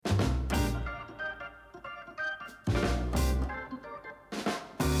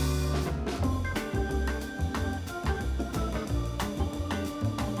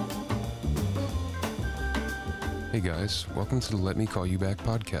Hey guys, welcome to the Let Me Call You Back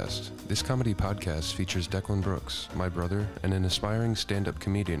podcast. This comedy podcast features Declan Brooks, my brother, and an aspiring stand-up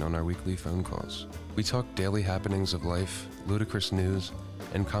comedian on our weekly phone calls. We talk daily happenings of life, ludicrous news,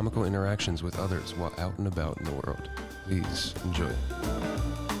 and comical interactions with others while out and about in the world. Please enjoy.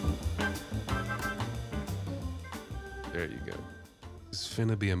 There you go. It's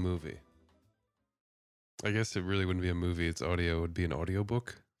finna be a movie. I guess it really wouldn't be a movie, it's audio. It would be an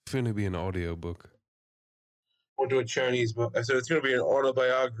audiobook. Finna be an audiobook. Went to a Chinese book. I said it's going to be an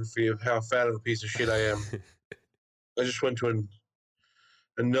autobiography of how fat of a piece of shit I am. I just went to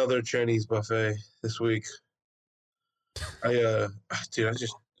another Chinese buffet this week. Dude,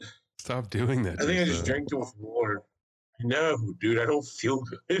 Stop doing that. I think I just drank it with water. No, dude, I don't feel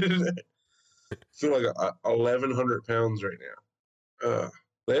good. I feel like 1,100 pounds right now.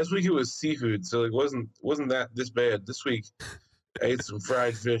 Last week it was seafood, so it wasn't that this bad. This week I ate some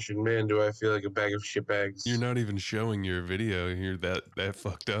fried fish, and man, do I feel like a bag of shit bags. You're not even showing your video. You're that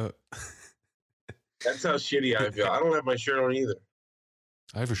fucked up. That's how shitty I feel. I don't have my shirt on either.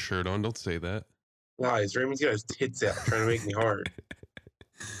 I have a shirt on. Don't say that. Lies. Raymond's got his tits out trying to make me hard.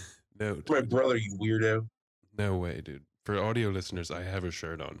 No, dude. My brother, you weirdo. No way, dude. For audio listeners, I have a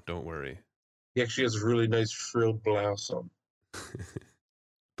shirt on. Don't worry. He actually has a really nice frilled blouse on.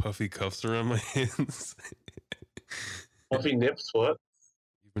 Puffy cuffs around my hands. Puffy nips, what?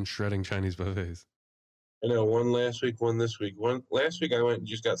 You've been shredding Chinese buffets. I know, one last week, one this week. Last week I went and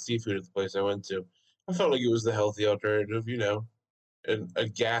just got seafood at the place I went to. I felt like it was the healthy alternative, and a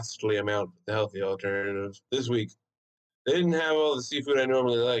ghastly amount of the healthy alternative. This week, they didn't have all the seafood I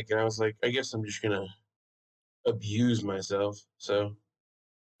normally like, and I was like, I guess I'm just going to abuse myself. So,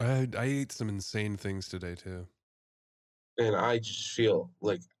 I ate some insane things today, too. And I just feel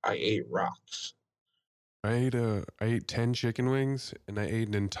like I ate rocks. I ate 10 chicken wings, and I ate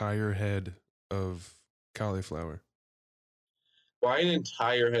an entire head of cauliflower. Why an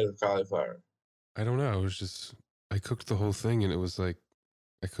entire head of cauliflower? I don't know. It was just, I cooked the whole thing, and it was like,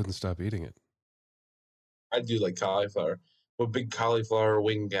 I couldn't stop eating it. I do like cauliflower. I'm a big cauliflower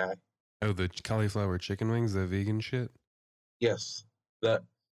wing guy. Oh, the cauliflower chicken wings, the vegan shit? Yes. The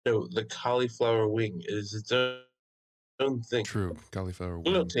cauliflower wing is its own thing. True, cauliflower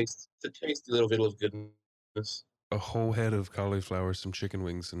wing. It's a tasty little bit of goodness. A whole head of cauliflower, some chicken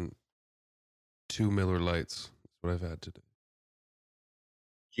wings, and 2 Miller Lights. That's what I've had today.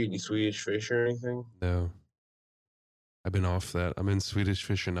 Do you eat any Swedish fish or anything? No. I've been off that. I'm in Swedish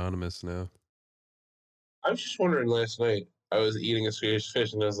Fish Anonymous now. I was just wondering last night, I was eating a Swedish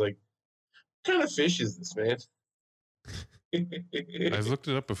fish and I was like, what kind of fish is this, man? I've looked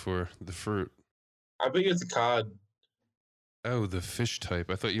it up before, the fruit. I think it's a cod. Oh, the fish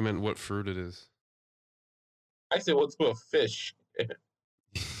type. I thought you meant what fruit it is. I said, what's a fish?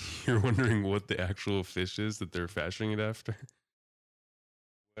 You're wondering what the actual fish is that they're fashioning it after?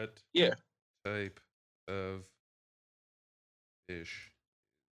 What type of fish?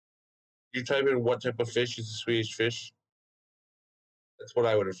 You type in what type of fish is a Swedish fish? That's what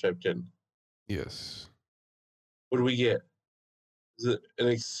I would have typed in. Yes. What do we get? Is it an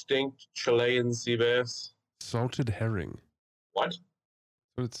extinct Chilean sea bass? Salted herring. What? That's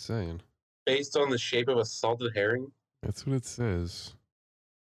what it's saying. Based on the shape of a salted herring? That's what it says.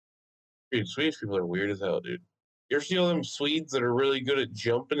 Dude, Swedish people are weird as hell, dude. You ever see all them Swedes that are really good at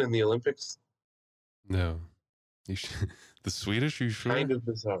jumping in the Olympics? No. The Swedish, you sure? Kind of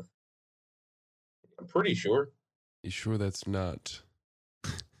bizarre. I'm pretty sure. You sure that's not?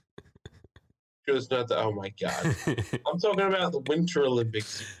 Sure it's not the, oh my God. I'm talking about the Winter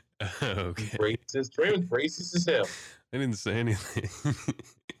Olympics. Okay. Racist. Raymond's racist as hell. I didn't say anything.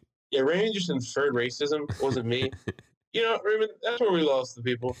 Yeah, Raymond just inferred racism. It wasn't me. Raymond, that's where we lost the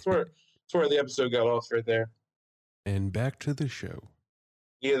people. That's where the episode got lost right there. And back to the show.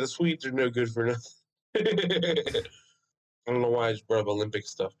 Yeah, the Swedes are no good for nothing. I don't know why I just brought up Olympic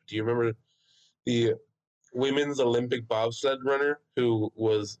stuff. But do you remember the women's Olympic bobsled runner who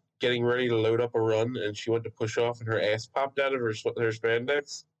was getting ready to load up a run and she went to push off and her ass popped out of her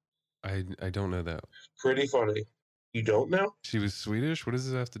spandex? I don't know that. Pretty funny. You don't know? She was Swedish? What does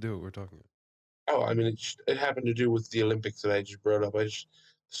this have to do with what we're talking about? Oh, I mean, it happened to do with the Olympics that I just brought up.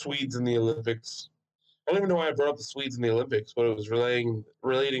 Swedes in the Olympics. I don't even know why I brought up the Swedes in the Olympics, but it was relating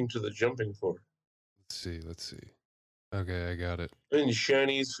to the jumping for. Let's see. Okay, I got it. I'm in the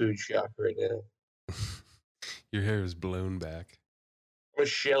Chinese food shop right now. Your hair is blown back. I'm a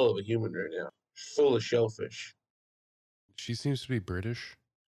shell of a human right now, full of shellfish. She seems to be British.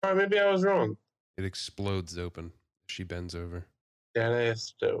 All right, maybe I was wrong. It explodes open. She bends over. That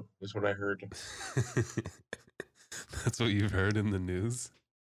ass, though, is what I heard. That's what you've heard in the news?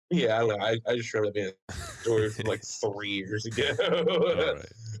 Yeah, I don't know. I just remember that being a story from like 3 years ago.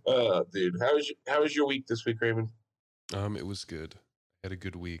 All right. Dude, how was your week this week, Raymond? It was good. I had a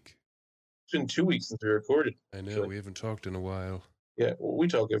good week. It's been 2 weeks since we recorded. I know Actually. we haven't talked in a while. Yeah, well, we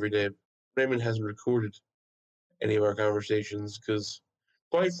talk every day. Raymond hasn't recorded any of our conversations because,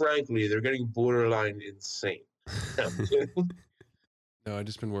 quite frankly, they're getting borderline insane. I'm kidding. No, I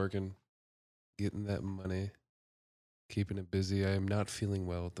just been working, getting that money, keeping it busy. I am not feeling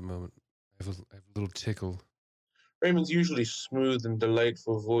well at the moment. I have a little tickle. Raymond's usually smooth and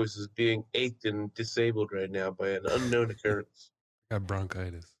delightful voice is being ached and disabled right now by an unknown occurrence. I got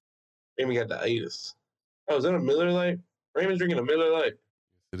bronchitis. Raymond got the itis. Oh, is that a Miller Lite? Raymond's drinking a Miller Lite.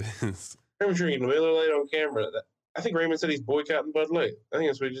 Yes, it is. Raymond's drinking a Miller Lite on camera. I think Raymond said he's boycotting Bud Light. I think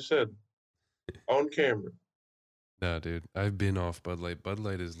that's what he just said. On camera. Nah, dude. I've been off Bud Light. Bud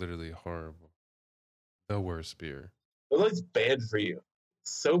Light is literally horrible. The worst beer. Bud Light's bad for you.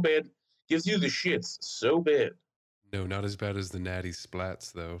 So bad. Gives you the shits. So bad. No, not as bad as the Natty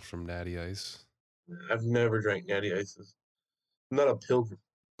Splats, though, from Natty Ice. I've never drank Natty Ices. I'm not a pilgrim.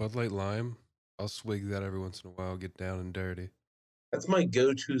 Bud Light Lime, I'll swig that every once in a while, get down and dirty. That's my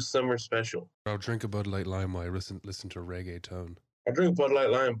go-to summer special. I'll drink a Bud Light Lime while I listen to reggaeton. I'll drink Bud Light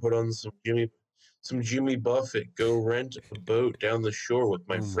Lime, put on some Jimmy Buffett, go rent a boat down the shore with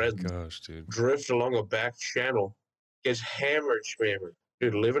my friends. Oh my gosh, dude. Drift along a back channel, get hammered, schmammered.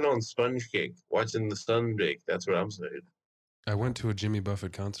 Dude, living on sponge cake, watching the sun bake. That's what I'm saying. I went to a Jimmy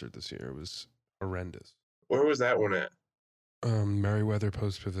Buffett concert this year. It was horrendous. Where was that one at? Merriweather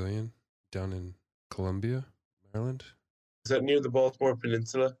Post Pavilion down in Columbia, Maryland. Is that near the Baltimore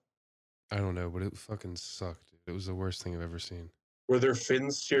Peninsula? I don't know, but it fucking sucked, dude. It was the worst thing I've ever seen. Were there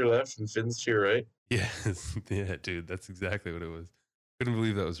fins to your left and fins to your right? Yes, yeah, dude, that's exactly what it was. Couldn't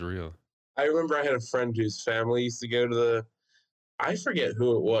believe that was real. I remember I had a friend whose family used to go to I forget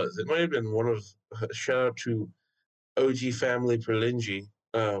who it was. It might have been one of, shout out to OG Family Perlingi.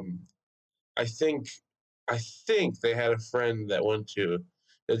 I think they had a friend that went to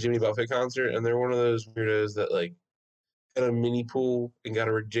a Jimmy Buffett concert, and they're one of those weirdos that like got a mini pool and got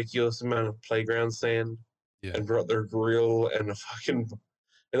a ridiculous amount of playground sand and brought their grill and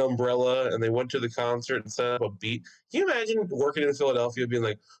an umbrella, and they went to the concert and set up a beat. Can you imagine working in Philadelphia being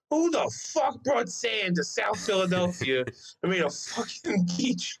like, who the fuck brought sand to South Philadelphia and made a fucking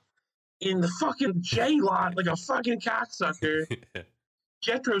beach in the fucking J lot like a fucking cocksucker?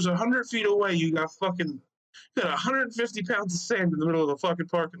 Jetro's 100 feet away. You got 150 pounds of sand in the middle of the fucking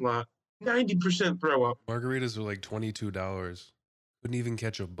parking lot. 90% throw up. Margaritas were like $22. Couldn't even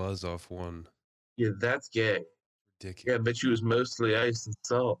catch a buzz off one. Yeah, that's gay. Ridiculous. Yeah, I bet you it was mostly ice and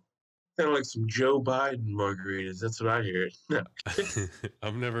salt. Kind of like some Joe Biden margaritas. That's what I hear. No.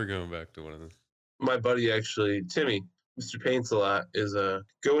 I'm never going back to one of them. My buddy, actually, Timmy, Mr. Paints a lot, is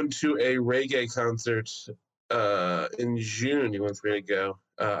going to a reggae concert in June. He wants me to go.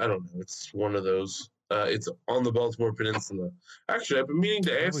 I don't know. It's one of those. It's on the Baltimore Peninsula. Actually, I've been meaning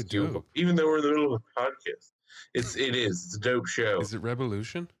to ask you, even though we're in the middle of a podcast. It is. It's a dope show. Is it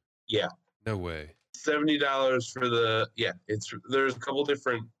Revolution? Yeah. No way. $70 for there's a couple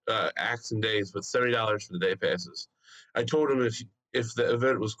different acts and days, but $70 for the day passes. I told him if the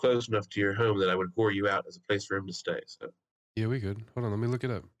event was close enough to your home that I would whore you out as a place for him to stay. So yeah, we could. Hold on, let me look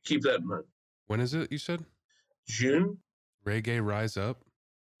it up. Keep that in mind. When is it, you said? June. Reggae Rise Up?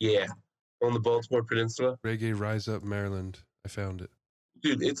 Yeah. On the Baltimore Peninsula. Reggae Rise Up, Maryland. I found it.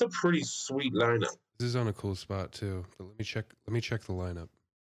 Dude, it's a pretty sweet lineup. This is on a cool spot too. But let me check the lineup.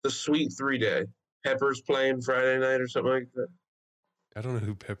 The sweet 3-day. Pepper's playing Friday night or something like that. I don't know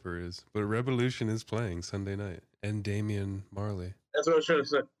who Pepper is, but Revolution is playing Sunday night. And Damian Marley. That's what I was trying to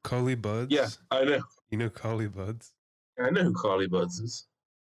say. Collie Buds? Yeah, I know. You know Collie Buds? I know who Collie Buds is.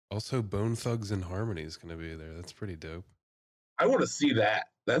 Also, Bone Thugs and Harmony is going to be there. That's pretty dope. I want to see that.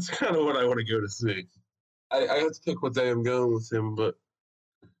 That's kind of what I want to go to see. I have to pick what day I'm going with him, but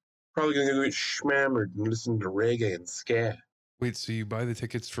probably going to go get schmammered and listen to reggae and ska. Wait, so you buy the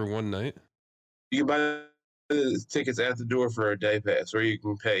tickets for one night? You can buy the tickets at the door for a day pass, or you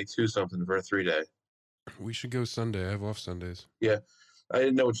can pay $2 for a 3-day. We should go Sunday. I have off Sundays. Yeah. I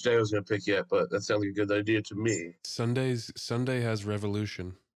didn't know which day I was going to pick yet, but that sounds like a good idea to me. Sunday has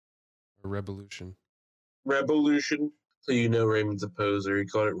Revolution. Or Revolution. Revolution? So you know Raymond's a poser. He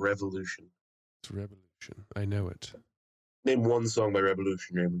called it Revolution. It's Revolution. I know it. Name one song by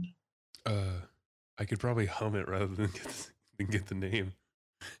Revolution, Raymond. I could probably hum it rather than get the name.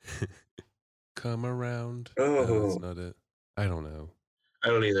 Come around. Oh. No, that's not it. I don't know. I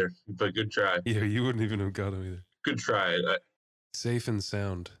don't either, but good try. Yeah, you wouldn't even have got him either. Good try. Safe and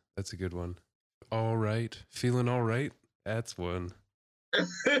Sound. That's a good one. All right. Feeling all right? That's one.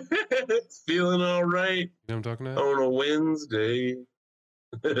 Feeling all right You know what I'm talking about? on a Wednesday.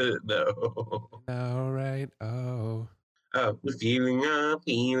 No. All right. Oh. We're feeling all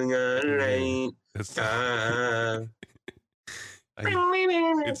right. That's Ah.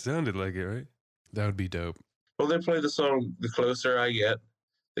 it sounded like it, right? That would be dope. Well, they play the song "The Closer I Get."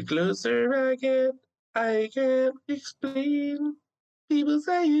 The closer I get, I can't explain. People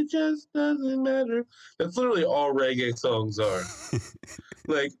say it just doesn't matter. That's literally all reggae songs are.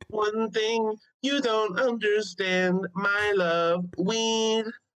 Like, one thing you don't understand, my love,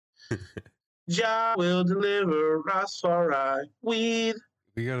 weed. Jah will deliver Rastafari, weed.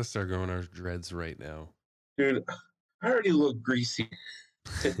 We gotta start growing our dreads right now. Dude, I already look greasy.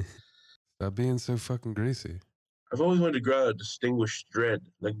 Stop being so fucking greasy. I've always wanted to grow out a distinguished dread,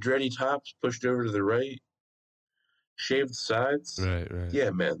 like dready tops pushed over to the right, shaved sides. Right.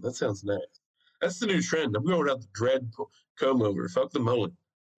 Yeah, man, that sounds nice. That's the new trend. I'm going out the dread comb over. Fuck the mullet.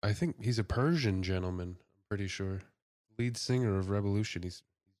 I think he's a Persian gentleman. I'm pretty sure. Lead singer of Revolution.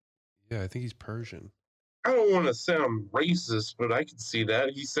 I think he's Persian. I don't want to sound racist, but I can see that.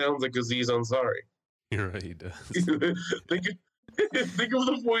 He sounds like Aziz Ansari. You're right, he does. think of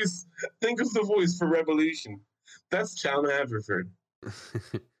the voice. Think of the voice for Revolution. That's Tom Haverford.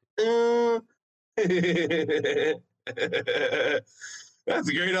 That's a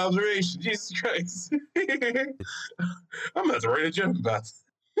great observation. Jesus Christ. I'm about to write a joke about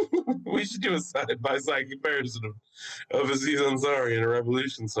it. We should do a side-by-side comparison of Aziz Ansari and a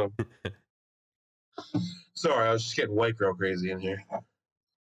Revolution song. Sorry, I was just getting white girl crazy in here.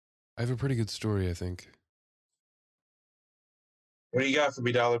 I have a pretty good story, I think. What do you got for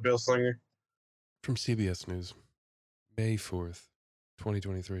me, Dollar Bill Slinger? From CBS News. May 4th,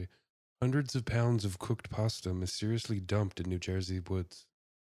 2023. Hundreds of pounds of cooked pasta mysteriously dumped in New Jersey woods.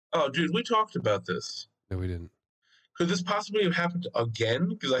 Oh, dude, we talked about this. No, we didn't. Could this possibly have happened again?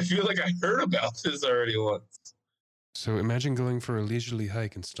 Because I feel like I heard about this already once. So imagine going for a leisurely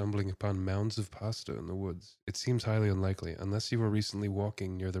hike and stumbling upon mounds of pasta in the woods. It seems highly unlikely, unless you were recently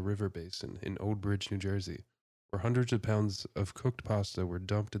walking near the river basin in Old Bridge, New Jersey, where hundreds of pounds of cooked pasta were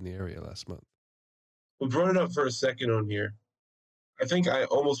dumped in the area last month. We brought it up for a second on here. I think I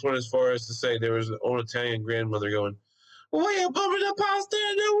almost went as far as to say there was an old Italian grandmother going, "Why are you bumping the pasta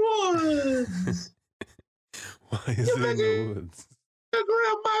in the woods? Why is it in the woods? The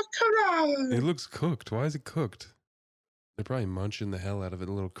grandma cried." It looks cooked. Why is it cooked? They're probably munching the hell out of it,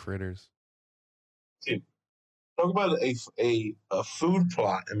 little critters. Dude, talk about a food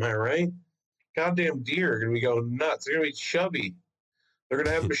plot, am I right? Goddamn deer are going to be going nuts. They're going to be chubby. They're going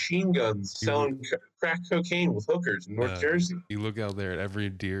to have machine guns selling crack cocaine with hookers in North Jersey. You look out there and every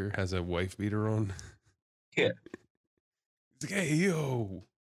deer has a wife beater on. Yeah. It's like, hey, yo.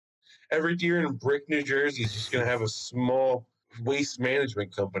 Every deer in Brick, New Jersey is just going to have a small waste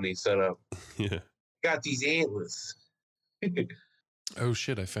management company set up. Yeah. Got these antlers. Oh,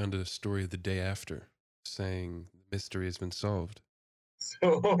 shit. I found a story the day after saying the mystery has been solved.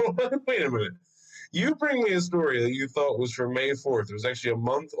 So, wait a minute. You bring me a story that you thought was from May 4th. It was actually a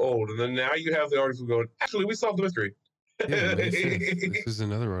month old. And then now you have the article going, actually, we solved the mystery. Yeah, this is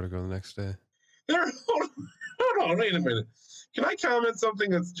another article the next day. Hold on, wait a minute. Can I comment something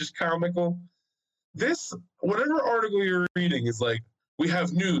that's just comical? This, whatever article you're reading is like, we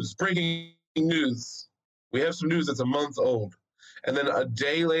have news, breaking news. We have some news that's a month old. And then a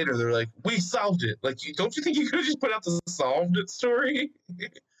day later, they're like, we solved it. Like, don't you think you could have just put out the solved it story?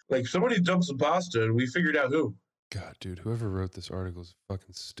 Like, somebody dumped some pasta and we figured out who. God, dude, whoever wrote this article is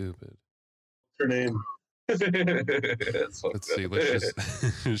fucking stupid. What's her name? Let's see. Let's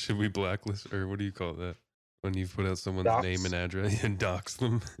just, should we blacklist, or what do you call that? When you put out someone's name and address and dox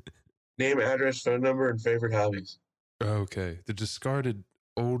them? Name, address, phone number, and favorite hobbies. Okay. The discarded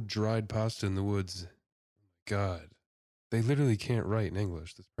old dried pasta in the woods. God. They literally can't write in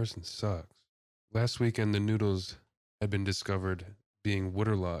English. This person sucks. Last weekend, the noodles had been discovered being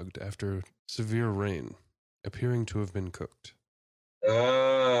waterlogged after severe rain, appearing to have been cooked.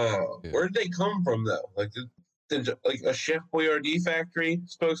 Oh, Yeah. Where did they come from, though? Like, did like a Chef Boyardee factory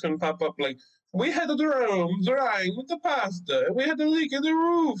spokesman pop up like, we had the drum drying with the pasta, and we had the leak in the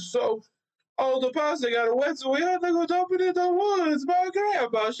roof, so all the pasta got wet, so we had to go dump it in the woods. My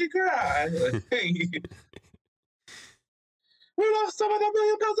grandma, she cried. We lost some of the $1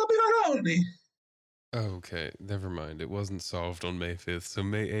 million of macaroni. Okay, never mind. It wasn't solved on May 5th, so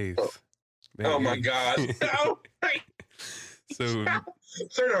May 8th. Oh my God. No. So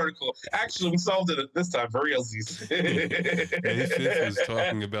third article. Actually, we solved it this time for realsies. May 5th was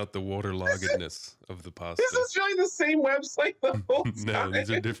talking about the waterloggedness of the pasta. This is really the same website the whole time. No, these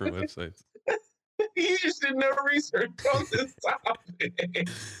are different websites. He just did no research on this topic.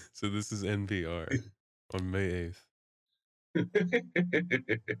 So this is NPR on May 8th. The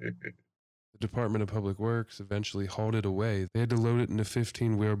Department of Public Works eventually hauled it away. They had to load it into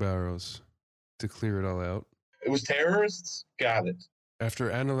 15 wheelbarrows to clear it all out. It was terrorists? Got it.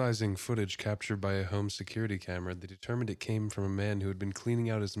 After analyzing footage captured by a home security camera, they determined it came from a man who had been cleaning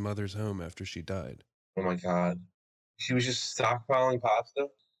out his mother's home after she died. Oh my God. She was just stockpiling pasta?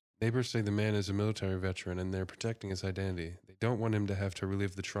 Neighbors say the man is a military veteran and they're protecting his identity. They don't want him to have to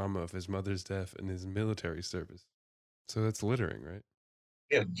relive the trauma of his mother's death and his military service. So that's littering, right?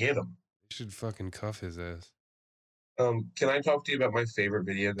 Yeah, get him. They should fucking cuff his ass. Can I talk to you about my favorite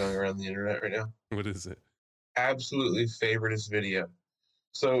video going around the internet right now? What is it? Absolutely favoriteest video.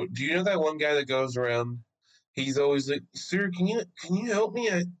 So, do you know that one guy that goes around? He's always like, "Sir, can you help me?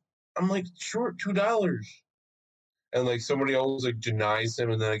 I'm like, sure, $2." And like somebody always like denies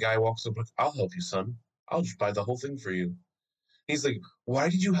him, and then a guy walks up like, "I'll help you, son. I'll just buy the whole thing for you." He's like, "Why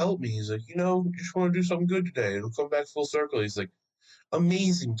did you help me?" He's like, just want to do something good today. It'll come back full circle." He's like,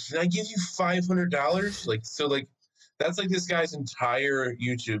 "Amazing. Can I give you $500?" Like, so like that's like this guy's entire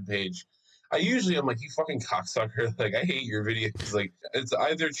YouTube page. I'm like, "You fucking cocksucker." Like, I hate your videos. Like, it's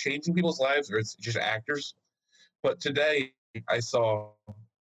either changing people's lives or it's just actors. But today I saw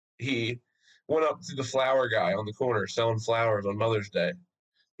he went up to the flower guy on the corner selling flowers on Mother's Day.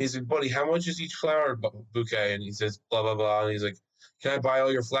 He's like, "Buddy, how much is each flower bouquet?" And he says, blah, blah, blah. And he's like, "Can I buy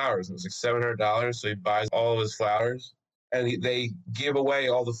all your flowers?" And it was like $700. So he buys all of his flowers and they give away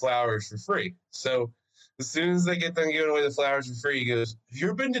all the flowers for free. So as soon as they get done giving away the flowers for free, he goes, "Have you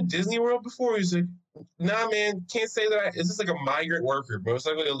ever been to Disney World before?" He's like, "Nah, man, can't say that. It's just like a migrant worker, most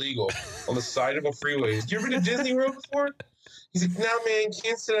likely illegal, on the side of a freeway." "You ever been to Disney World before?" He's like, "Nah, man,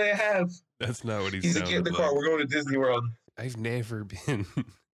 can't say I have." That's not what He's like, "Get in the car. We're going to Disney World." I've never been.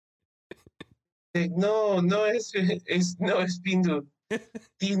 Like, no, it's been to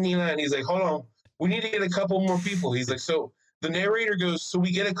Disneyland. He's like, "Hold on. We need to get a couple more people." He's like, so the narrator goes, "So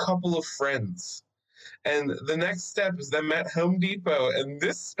we get a couple of friends." And the next step is them at Home Depot, and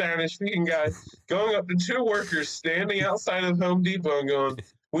this Spanish-speaking guy going up to two workers standing outside of Home Depot and going,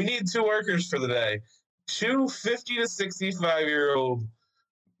 "We need 2 workers for the day." Two 50 to 65-year-old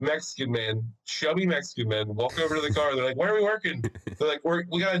Mexican men, chubby Mexican men, walk over to the car. They're like, "Where are we working?" They're like,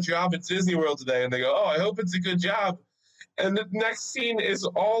 we got a job at Disney World today." And they go, "Oh, I hope it's a good job." And the next scene is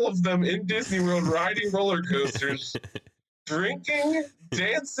all of them in Disney World riding roller coasters, drinking,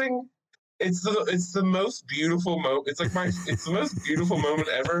 dancing. It's the most beautiful moment. It's the most beautiful moment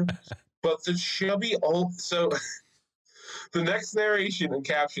ever. But the chubby old the next narration and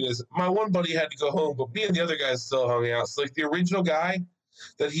caption is, "My one buddy had to go home, but me and the other guys still hung out." So like the original guy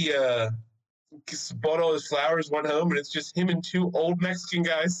that he bought all his flowers, went home, and it's just him and 2 old Mexican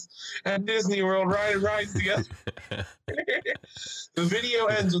guys at Disney World riding rides together. The video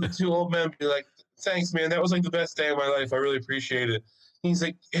ends with the 2 old men being like, "Thanks, man. That was like the best day of my life. I really appreciate it." He's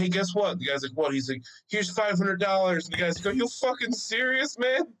like, "Hey, guess what?" The guy's like, "What?" He's like, "Here's $500. And the guy's like, "You fucking serious,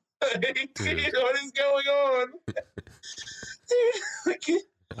 man?" Like, what is going on? Dude, like,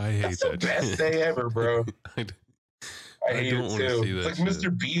 I hate that's the best day ever, bro. I hate it too. It's like shit.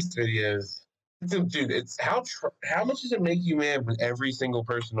 Mr. Beast videos. Dude, it's how much does it make you mad when every single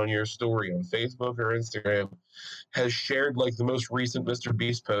person on your story on Facebook or Instagram has shared like the most recent Mr.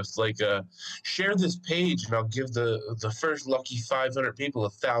 Beast post? Like, share this page and I'll give the first lucky 500 people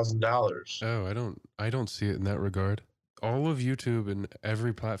 $1,000. Oh, I don't see it in that regard. All of YouTube and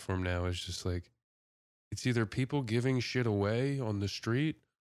every platform now is just like, it's either people giving shit away on the street,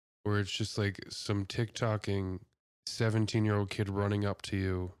 or it's just like some TikToking 17-year-old kid running up to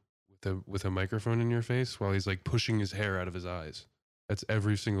you with a microphone in your face while he's like pushing his hair out of his eyes. That's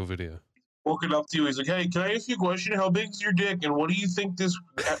every single video. Walking up to you, he's like, "Hey, can I ask you a question? How big's your dick? And what do you think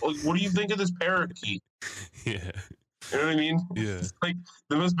of this parakeet?" Yeah. You know what I mean? Yeah. It's like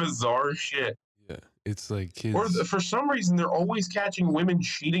the most bizarre shit. Yeah. It's like kids. Or for some reason, they're always catching women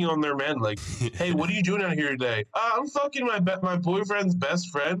cheating on their men. Like, "Hey, what are you doing out here today?" "I'm fucking my boyfriend's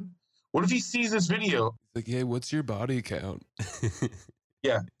best friend." What if he sees this video? Like, "Hey, what's your body count?"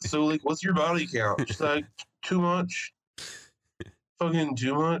 Yeah. So, like, what's your body count? Just like, too much. Fucking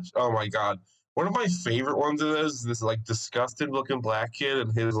too much. Oh my God. One of my favorite ones of those is this like disgusted looking black kid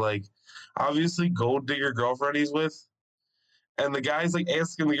and his like obviously gold digger girlfriend he's with. And the guy's like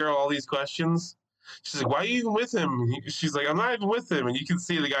asking the girl all these questions. She's like, "Why are you even with him?" She's like, "I'm not even with him." And you can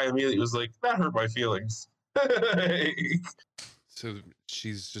see the guy immediately was like, "That hurt my feelings." So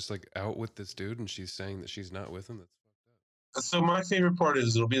she's just like out with this dude and she's saying that she's not with him? That's fucked up. So my favorite part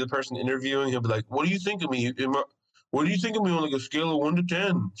is it'll be the person interviewing. He'll be like, "What do you think of me? what do you think of me on like a scale of 1 to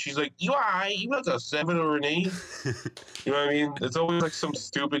 10? She's like, you all right? You like a 7 or an 8? You know what I mean? It's always like some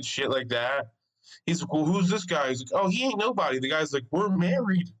stupid shit like that. He's like, well, who's this guy? He's like, oh, he ain't nobody. The guy's like, we're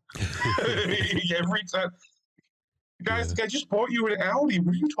married. Every time. Guys, I just bought you an Audi.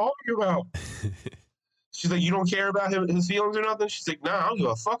 What are you talking about? She's like, you don't care about his feelings or nothing? She's like, nah, I don't give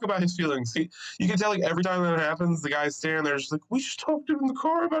a fuck about his feelings. You can tell, like, every time that happens, the guy's standing there just like, we just talked to him in the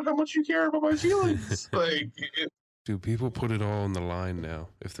car about how much you care about my feelings. Dude, people put it all on the line now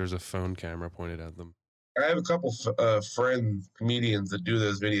if there's a phone camera pointed at them. I have a couple friends, comedians that do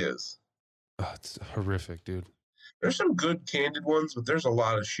those videos. Oh, it's horrific, dude. There's some good, candid ones, but there's a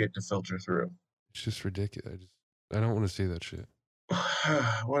lot of shit to filter through. It's just ridiculous. I don't want to see that shit.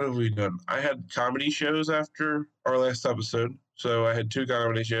 What have we done? I had comedy shows after our last episode. So I had 2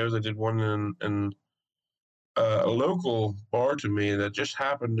 comedy shows. I did one in a local bar to me that just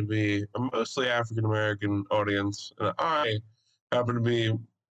happened to be a mostly African-American audience. And I happened to be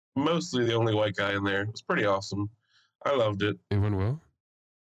mostly the only white guy in there. It was pretty awesome. I loved it. It went well?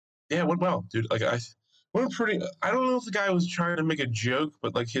 Yeah, it went well, dude. Like, I don't know if the guy was trying to make a joke,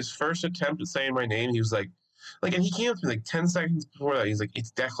 but like his first attempt at saying my name, he was like, and he came up to me like 10 seconds before that. He's like,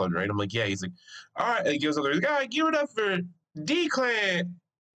 it's Declan, right? I'm like, yeah. He's like, all right. And he goes up there, he's like, all right, give it up for Declan.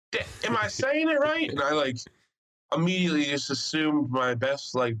 Am I saying it right? And I like immediately just assumed my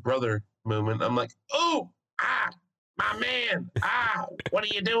best like brother moment. I'm like, oh, my man, what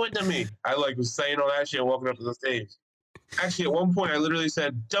are you doing to me? I like was saying all that shit walking up to the stage. Actually, at one point, I literally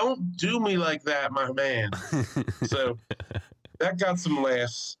said, don't do me like that, my man. So that got some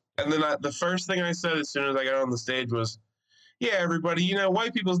laughs. And then the first thing I said as soon as I got on the stage was, yeah, everybody, you know,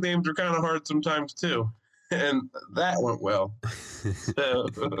 white people's names are kind of hard sometimes too. And that went well. So,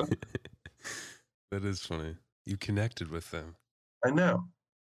 that is funny. You connected with them. I know.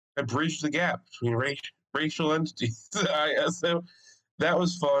 I bridged the gap between racial entities. So that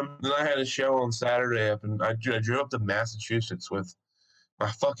was fun. Then I had a show on Saturday and I drove up to Massachusetts with my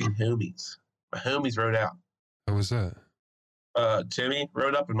fucking homies. My homies rode out. How was that? Timmy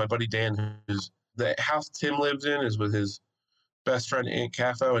rode up, and my buddy Dan, who's the house Tim lives in, is with his best friend Aunt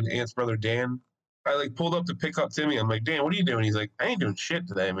Caffo and Aunt's brother Dan. I like pulled up to pick up Timmy. I'm like, Dan, what are you doing? He's like, I ain't doing shit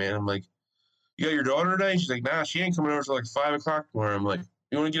today, man. I'm like, you got your daughter today? She's like, nah, she ain't coming over till like 5 o'clock tomorrow. I'm like,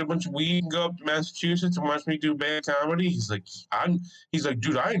 you want to get a bunch of weed and go up to Massachusetts and watch me do bad comedy? He's like,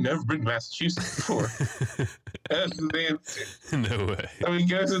 dude, I ain't never been to Massachusetts before. That's the answer. No way. So he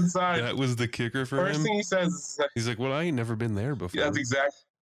goes inside. That was the kicker for him? First thing he says, he's like, well, I ain't never been there before. Yeah, that's exactly.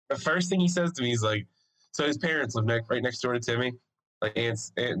 The first thing he says to me is like, so his parents live right next door to Timmy, like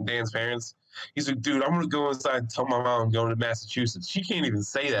Aunt and Dan's parents. He's like, dude, I'm going to go inside and tell my mom I'm going to Massachusetts. She can't even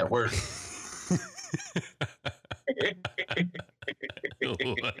say that word.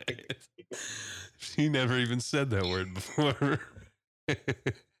 What? She never even said that word before.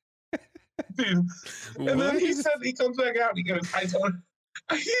 Dude. And then he comes back out and he goes, I told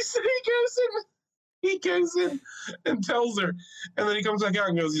her. He goes in and tells her. And then he comes back out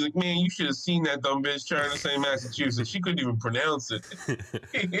and goes, he's like, man, you should have seen that dumb bitch trying to say Massachusetts. She couldn't even pronounce it.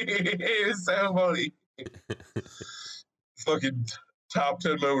 It's so funny. Fucking top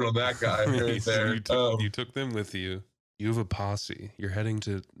 10 moment on that guy right there. You took them with you. You have a posse. You're heading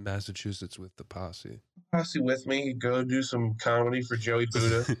to Massachusetts with the posse. Posse with me. Go do some comedy for Joey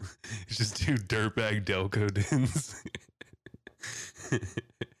Buddha. Just do dirtbag Delco dins.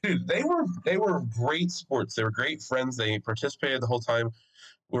 Dude, they were great sports. They were great friends. They participated the whole time.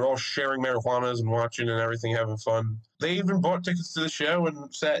 We were all sharing marijuanas and watching and everything, having fun. They even bought tickets to the show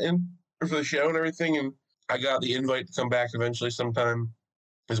and sat in for the show and everything. And I got the invite to come back eventually sometime,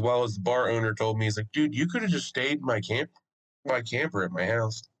 as well as the bar owner told me, he's like, dude, you could have just stayed in my camper at my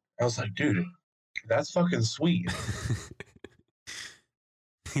house. I was like, dude, that's fucking sweet.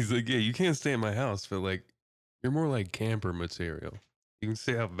 He's like, yeah, you can't stay at my house, but like, you're more like camper material. You can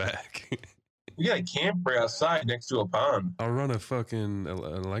stay out back. You got a camper outside next to a pond. I'll run a fucking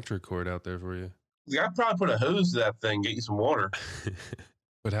electric cord out there for you. Yeah, I'd probably put a hose to that thing, get you some water.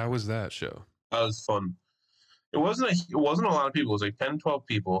 But how was that show? That was fun. It wasn't a lot of people. It was like 10, 12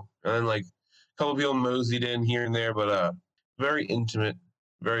 people. And then like a couple people moseyed in here and there, but very intimate,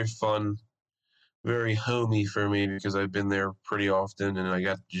 very fun, very homey for me because I've been there pretty often and I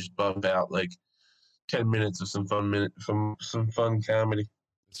got to just bump out like 10 minutes of some fun comedy.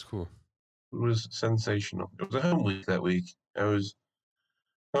 That's cool. It was sensational. It was a home week that week. I was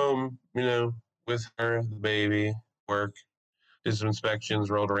home, with her, the baby, work, did some inspections,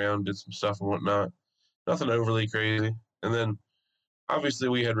 rolled around, did some stuff and whatnot. Nothing overly crazy. And then, obviously,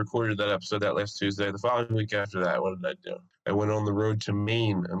 we had recorded that episode that last Tuesday. The following week after that, what did I do? I went on the road to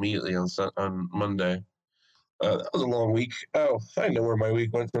Maine immediately on Monday. That was a long week. Oh, I know where my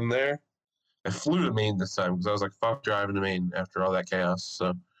week went from there. I flew to Maine this time because I was like, fuck driving to Maine after all that chaos.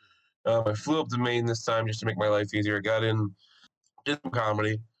 So I flew up to Maine this time just to make my life easier. I got in, did some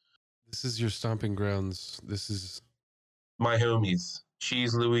comedy. This is your stomping grounds. This is my homies,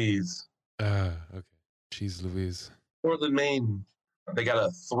 Cheese Louise. Okay. Cheese Louise. Portland, Maine. They got a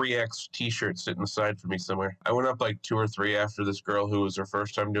 3X t-shirt sitting aside for me somewhere. I went up like 2 or 3 after this girl who was her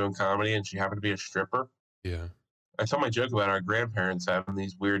first time doing comedy, and she happened to be a stripper. Yeah. I tell my joke about our grandparents having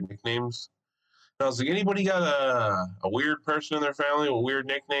these weird nicknames. And I was like, anybody got a weird person in their family with weird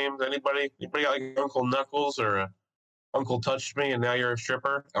nicknames? Anybody got like Uncle Knuckles or Uncle Touched Me and now you're a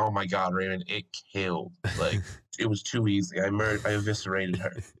stripper? Oh my God, Raymond, it killed. Like, it was too easy. I eviscerated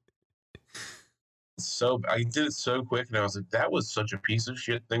her. So I did it so quick, and I was like, that was such a piece of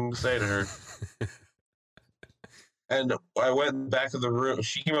shit thing to say to her. And I went in the back of the room.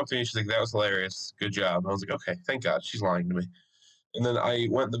 She came up to me and she's like, that was hilarious. Good job. I was like, okay, thank God she's lying to me. And then I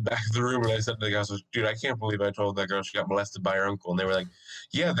went in the back of the room and I said to the guys, dude, I can't believe I told that girl she got molested by her uncle. And they were like,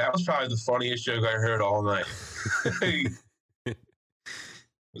 yeah, that was probably the funniest joke I heard all night. It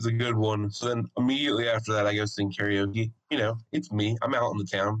was a good one. So then immediately after that, I go sing karaoke. You know, it's me. I'm out in the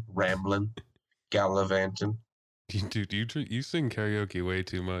town, rambling, gallivanting. Dude, you sing karaoke way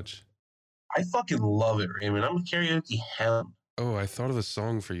too much. I fucking love it, Raymond. I'm a karaoke hound. Oh, I thought of a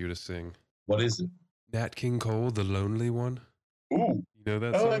song for you to sing. What is it? Nat King Cole, The Lonely One. Ooh. You know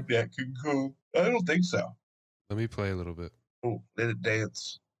that song? I like Nat King Cole. I don't think so. Let me play a little bit. Oh, let it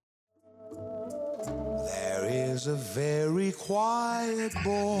dance. There is a very quiet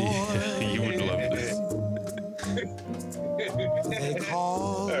boy. Yeah, you would love this. They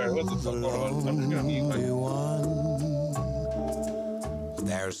call the lonely one.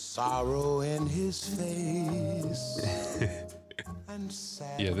 There's sorrow in his face. And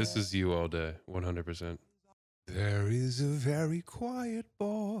Yeah, this is you all day, 100%. There is a very quiet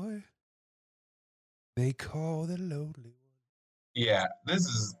boy. They call the lonely one. Yeah, this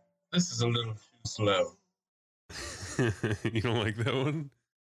is a little too slow. You don't like that one?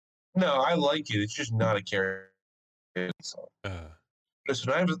 No, I like it. It's just not a karaoke song.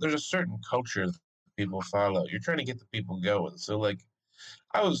 Listen, there's a certain culture that people follow. You're trying to get the people going. So like,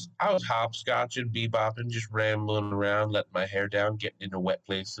 I was hopscotching, bebopping, just rambling around, letting my hair down, getting into wet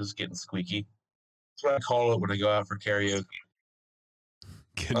places, getting squeaky. That's what I call it when I go out for karaoke.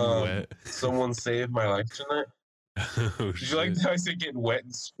 Getting wet. Someone saved my life tonight. Oh, Did you like how I said getting wet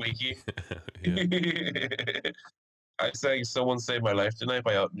and squeaky? I sang "Someone Saved My Life Tonight"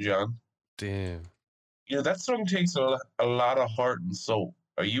 by Elton John. Damn. You know, that song takes a lot of heart and soul.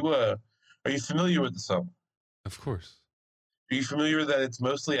 Are you familiar with the song? Of course. Are you familiar that it's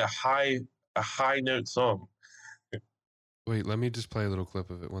mostly a high note song? Wait, let me just play a little clip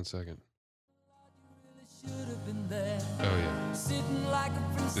of it. 1 second. Oh yeah.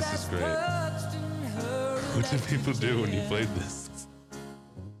 This is great. What did people do when you played this?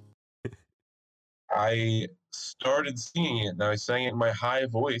 I started singing it, and I sang it in my high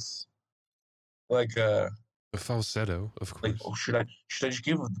voice, like a falsetto, of course. Like, oh, should I just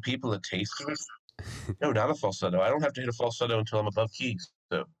give the people a taste of it? No, not a falsetto. I don't have to hit a falsetto until I'm above keys.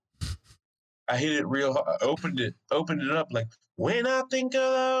 So I hit it real hard, opened it up like, when I think of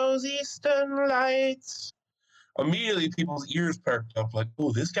those eastern lights. Immediately people's ears perked up like,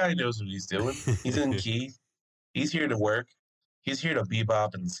 oh, this guy knows what he's doing. He's in key. He's here to work. He's here to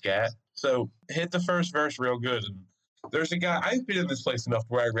bebop and scat. So hit the first verse real good. And there's a guy, I've been in this place enough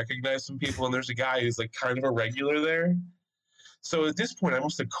where I recognize some people, and there's a guy who's like kind of a regular there. So at this point, I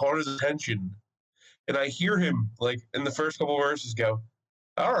must have caught his attention. And I hear him, like, in the first couple verses go,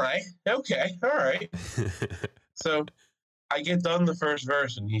 all right, okay, all right. So I get done the first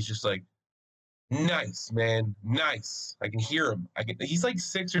verse, and he's just like, nice, man, nice. I can hear him. He's like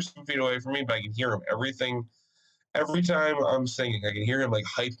 6 or 7 feet away from me, but I can hear him. Every time I'm singing, I can hear him like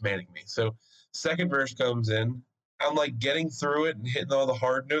hype manning me. So second verse comes in. I'm like getting through it and hitting all the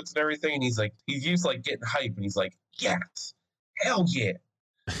hard notes and everything. And he's like getting hype, and he's like, yes, hell yeah.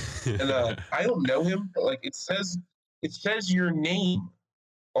 And I don't know him, but like it says your name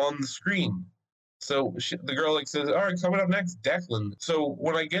on the screen. So the girl like says, all right, coming up next, Declan. So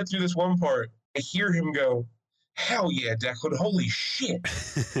when I get through this one part, I hear him go, hell yeah, Declan, holy shit.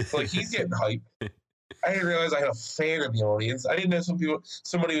 Like he's getting hype. I didn't realize I had a fan in the audience. I didn't know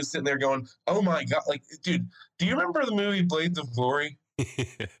somebody was sitting there going, oh my God. Like, dude, do you remember the movie Blades of Glory?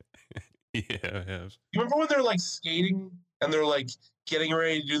 Yeah, I have. You remember when they're like skating and they're like getting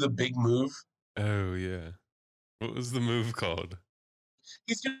ready to do the big move? Oh, yeah. What was the move called?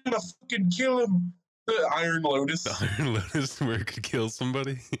 He's gonna fucking kill him. The Iron Lotus. The Iron Lotus where it could kill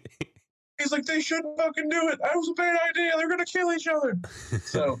somebody? He's like, they shouldn't fucking do it. That was a bad idea. They're gonna kill each other.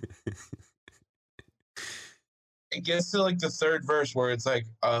 So it gets to like the third verse where it's like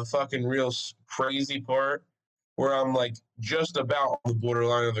a fucking real crazy part where I'm like just about on the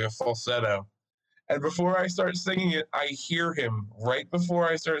borderline of like a falsetto. And before I start singing it, I hear him right before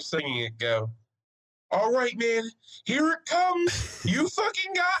I start singing it go, all right, man, here it comes. You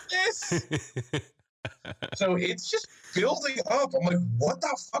fucking got this. So it's just building up. I'm like, what the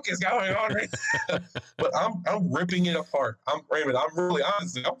fuck is going on right now? But I'm ripping it apart. Raymond, I'm really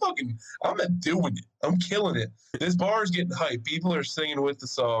honestly, I'm not doing it. I'm killing it. This bar is getting hyped. People are singing with the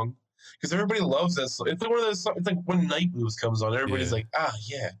song because everybody loves that song. It's like one of those songs. It's like when Night Moves comes on, everybody's like,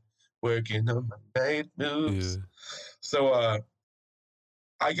 yeah, working on my night moves. Yeah. So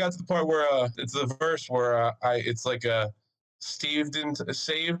I got to the part where it's the verse where it's like a saved in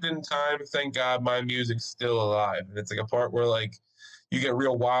time. Thank God my music's still alive. And it's like a part where like you get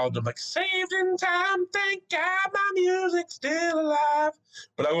real wild. I'm like, saved in time. Thank God my music's still alive.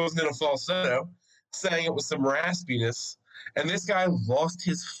 But I wasn't in a falsetto, sang it with some raspiness. And this guy lost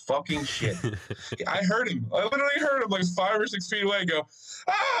his fucking shit. I heard him. I literally heard him like 5 or 6 feet away go,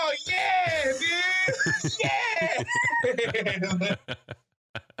 oh yeah, dude. Yeah.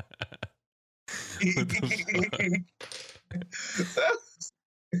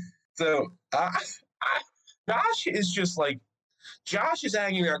 So Josh is just like, Josh is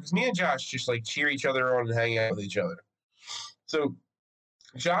hanging out because me and Josh just like cheer each other on and hang out with each other. So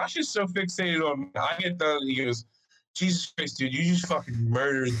Josh is so fixated on me. I get done and he goes, Jesus Christ, dude, you just fucking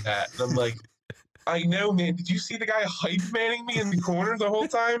murdered that. And I'm like, I know, man. Did you see the guy hype manning me in the corner the whole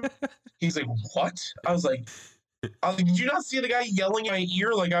time? He's like, what? I was like, did you not see the guy yelling in my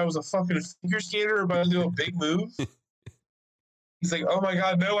ear like I was a fucking figure skater about to do a big move? He's like, oh my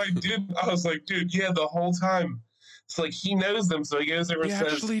God, no, I didn't. I was like, dude, yeah, the whole time. It's like he knows them, so he goes over and says, he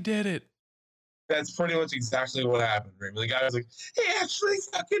actually did it. That's pretty much exactly what happened, right? The guy was like, he actually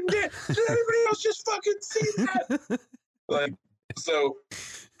fucking did. Did everybody else just fucking see that? Like, so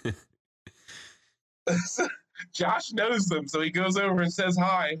Josh knows them, so he goes over and says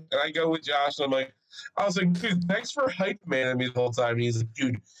hi, and I go with Josh, and I'm like, I was like, dude, thanks for hype manning me the whole time. And he's like,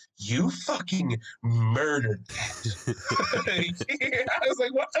 dude, you fucking murdered that. I was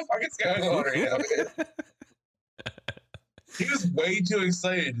like, what the fuck is going on right now, man? He was way too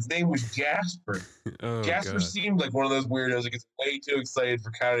excited. His name was Jasper. Oh, Jasper God. Seemed like one of those weirdos that gets way too excited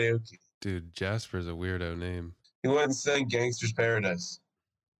for karaoke. Dude, Jasper's a weirdo name. He went and sang Gangster's Paradise.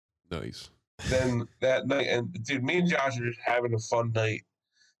 Nice. Then that night, and dude, me and Josh are just having a fun night.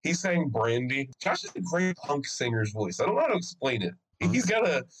 He sang Brandy. Josh has a great punk singer's voice. I don't know how to explain it. He's got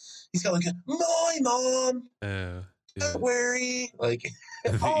like a, my mom. Don't worry. Like,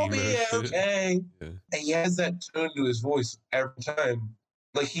 I'll be okay. Yeah. And he has that tone to his voice every time.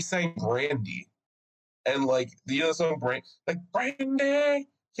 Like, he sang Brandy. And, like, you know the song Brandy? Like, Brandy,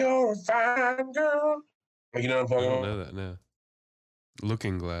 you're a fine girl. Like, you know what I'm talking about? I don't know that, no.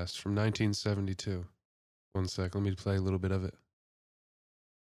 Looking Glass from 1972. One sec, let me play a little bit of it.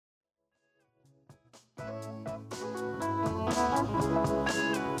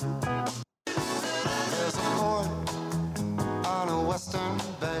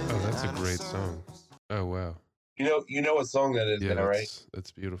 Oh, that's a great song. Oh, wow. You know what song that is, now, right?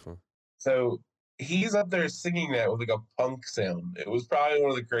 That's beautiful. So he's up there singing that with like a punk sound. It was probably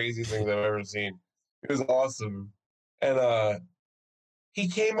one of the craziest things I've ever seen. It was awesome. And he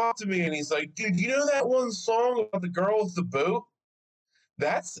came up to me and he's like, dude, you know that one song about the girl with the boat?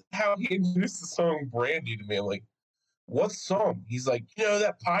 That's how he introduced the song Brandy to me. I'm like, what song? He's like, you know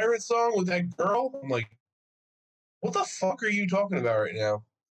that pirate song with that girl? I'm like, what the fuck are you talking about right now?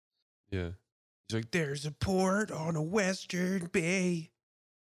 Yeah. He's like, there's a port on a western bay.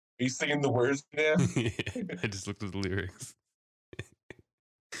 Are you singing the words now? I just looked at the lyrics.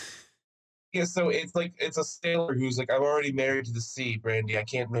 Yeah, so it's a sailor who's like, I'm already married to the sea, Brandy. I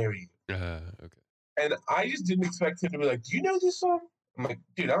can't marry you. Okay. And I just didn't expect him to be like, do you know this song? I'm like,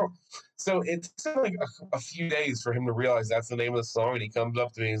 dude, I don't. So it took like a few days for him to realize that's the name of the song. And he comes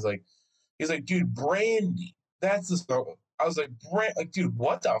up to me. He's like, dude, Brandy. That's the song. I was like, dude,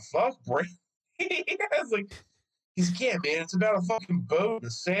 what the fuck, Brandy? I was like, he's like, yeah, man, it's about a fucking boat, and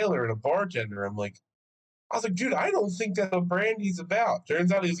a sailor, and a bartender. I was like, dude, I don't think that's what Brandy's about.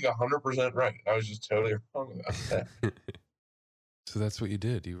 Turns out he's like 100% right. I was just totally wrong about that. So that's what you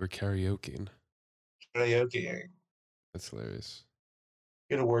did. You were karaokeing. Karaokeing. That's hilarious.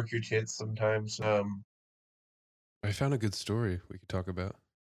 You gotta work your tits sometimes. I found a good story we could talk about.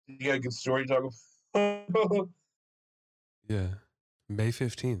 You got a good story to talk about? Yeah. May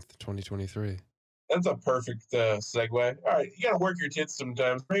 15th, 2023. That's a perfect segue. All right, you gotta work your tits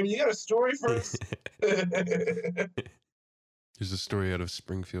sometimes. Raymond, you got a story for us? Here's a story out of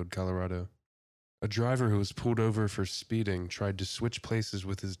Springfield, Colorado. A driver who was pulled over for speeding tried to switch places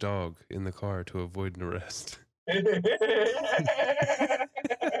with his dog in the car to avoid an arrest.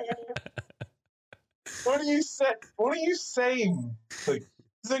 What are you saying? What are you saying? Like,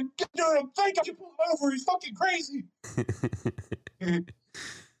 he's like, dude, thank God you pulled him over. He's fucking crazy.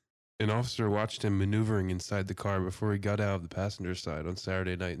 An officer watched him maneuvering inside the car before he got out of the passenger side on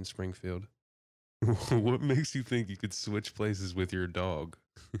Saturday night in Springfield. What makes you think you could switch places with your dog?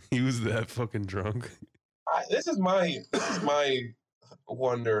 He was that fucking drunk. This is my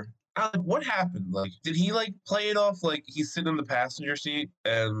wonder. What happened? Like, did he like play it off like he's sitting in the passenger seat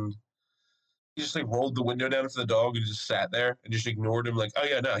and he just like rolled the window down for the dog and just sat there and just ignored him? Like, oh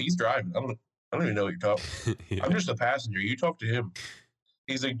yeah, no, he's driving. I don't even know what you're talking. Yeah. I'm just a passenger. You talk to him.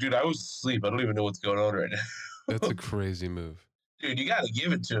 He's like, dude, I was asleep. I don't even know what's going on right now. That's a crazy move. Dude, you got to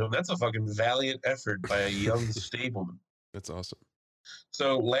give it to him. That's a fucking valiant effort by a young stableman. That's awesome.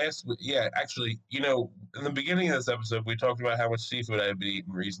 So actually, in the beginning of this episode, we talked about how much seafood I had been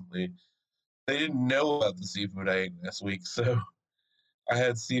eating recently. They didn't know about the seafood I ate last week, so I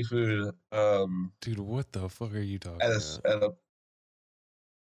had seafood. Dude, what the fuck are you talking about?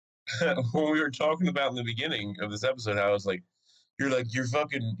 When we were talking about in the beginning of this episode, how I was like, you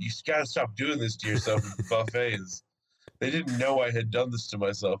gotta stop doing this to yourself with the buffets. They didn't know I had done this to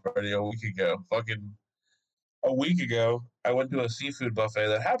myself already a week ago. Fucking a week ago, I went to a seafood buffet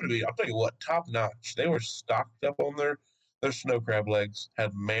that happened to be, I'll tell you what, top notch. They were stocked up on their snow crab legs,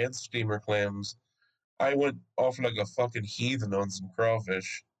 had mad steamer clams. I went off like a fucking heathen on some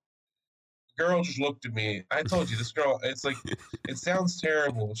crawfish. Girl just looked at me. I told you, this girl, it's like, it sounds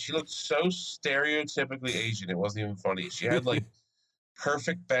terrible. She looked so stereotypically Asian, it wasn't even funny. She had like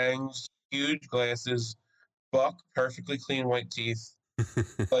perfect bangs, huge glasses, perfectly clean white teeth.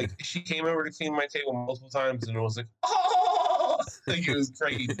 Like, she came over to clean my table multiple times and it was like, oh, like it was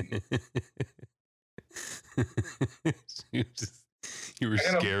crazy. You were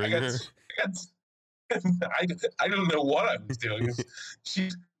scaring her. I don't know what I was doing. She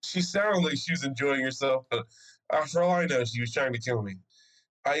sounded like she was enjoying herself, but for all I know, she was trying to kill me.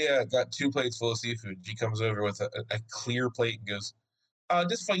 I got 2 plates full of seafood. She comes over with a clear plate and goes,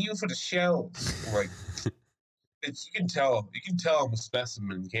 "This for you for the shells." I'm like, you can tell I'm a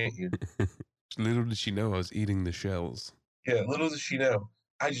specimen, can't you? Little did she know I was eating the shells. Yeah, little does she know.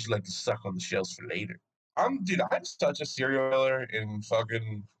 I just like to suck on the shells for later. I'm such a serial killer in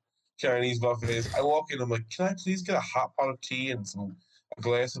fucking Chinese buffets. I walk in, I'm like, can I please get a hot pot of tea and a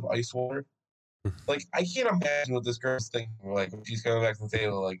glass of ice water? Like, I can't imagine what this girl's thinking. Like, when she's coming back to the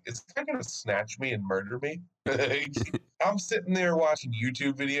table, like, is this guy gonna snatch me and murder me? I'm sitting there watching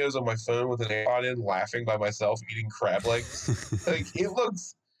YouTube videos on my phone with an AirPod in, laughing by myself, eating crab legs. Like, it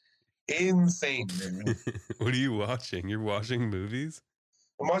looks insane, dude. What are you watching? You're watching movies?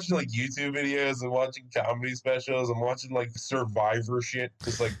 I'm watching like YouTube videos. I'm watching comedy specials. I'm watching like Survivor shit.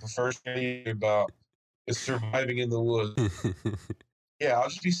 It's like the first thing about is surviving in the woods. Yeah, I'll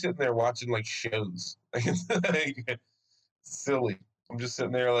just be sitting there watching like shows. Like, silly. I'm just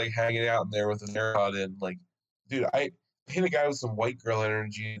sitting there like hanging out in there with an AirPod in. Like, dude, I hit a guy with some white girl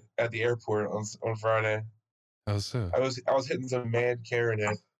energy at the airport on Friday. How so? I was hitting some mad Karen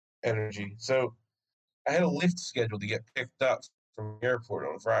energy. So I had a Lyft scheduled to get picked up from the airport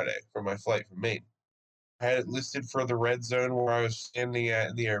on Friday for my flight from Maine. I had it listed for the red zone where I was standing at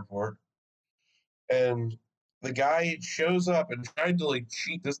in the airport. And the guy shows up and tried to like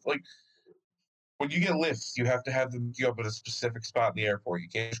cheat this. Like, when you get lifts, you have to have them pick you up at a specific spot in the airport. You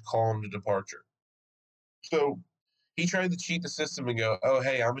can't just call them to departure. So he tried to cheat the system and go, "Oh,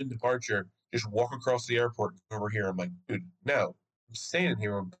 hey, I'm in departure. Just walk across the airport over here." I'm like, dude, no. I'm standing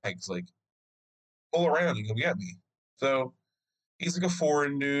here with bags. Like, pull around and come get me. So he's like a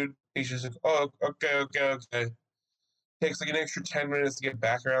foreign dude. He's just like, "Oh, okay. Takes like an extra 10 minutes to get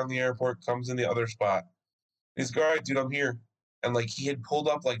back around the airport, comes in the other spot. He's like, all right, dude, I'm here. And like, he had pulled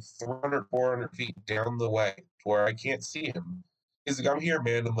up like 300, 400 feet down the way to where I can't see him. He's like, I'm here,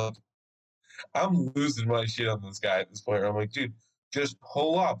 man. I'm like, I'm losing my shit on this guy at this point. I'm like, dude, just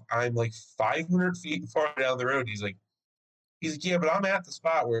pull up. I'm like 500 feet far down the road. He's like, yeah, but I'm at the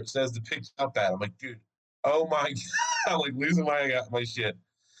spot where it says to pick up at. I'm like, dude, oh my God. I'm like losing my shit.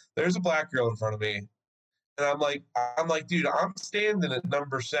 There's a black girl in front of me. And I'm like, dude, I'm standing at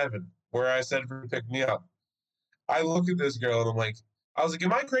number 7 where I said for her to pick me up. I look at this girl and I was like,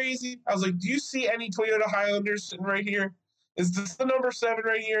 am I crazy? I was like, do you see any Toyota Highlanders sitting right here? Is this the number 7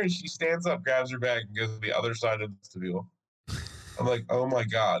 right here? And she stands up, grabs her bag, and goes to the other side of the vestibule. I'm like, oh my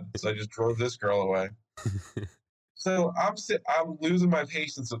God. So I just drove this girl away. So I'm losing my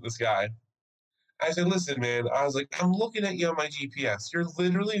patience with this guy. I said, listen, man, I was like, I'm looking at you on my GPS. You're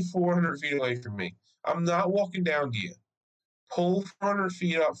literally 400 feet away from me. I'm not walking down to you. Pull 400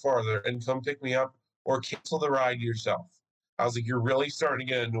 feet up farther and come pick me up or cancel the ride yourself. I was like, you're really starting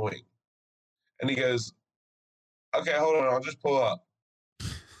to get annoying. And he goes, okay, hold on, I'll just pull up.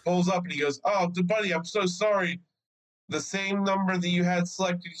 Pulls up and he goes, oh, buddy, I'm so sorry. The same number that you had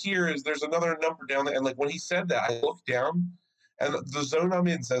selected here is there's another number down there. And like when he said that, I looked down and the zone I'm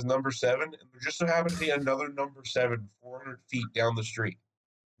in says number 7. And there just so happened to be another number 7, 400 feet down the street.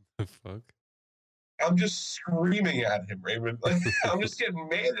 The fuck? I'm just screaming at him, Raymond. Like I'm just getting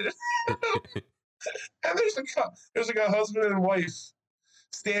mad at him. And there's like a husband and wife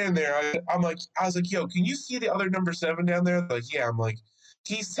standing there. I was like, yo, can you see the other number 7 down there? They're like, yeah. I'm like,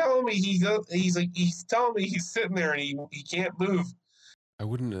 he's telling me he's telling me he's sitting there and he can't move. I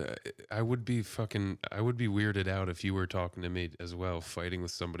wouldn't. I would be weirded out if you were talking to me as well, fighting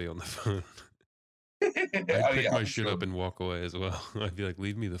with somebody on the phone. I'd pick my shit up and walk away as well. I'd be like,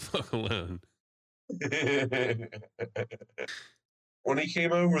 leave me the fuck alone. When he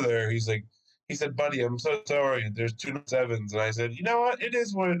came over there, he said, buddy, I'm so sorry. There's 2 7s. And I said, you know what? It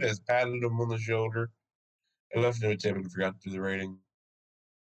is what it is. Patted him on the shoulder. I left him a tip and forgot to do the rating.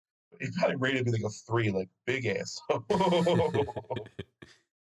 He probably rated me like a 3, like big ass.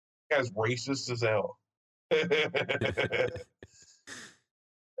 Guy's racist as hell. I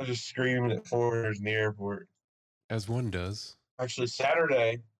was just screaming at foreigners in the airport. As one does. Actually,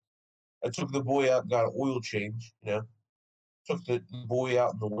 Saturday, I took the boy out and got an oil change, Took the boy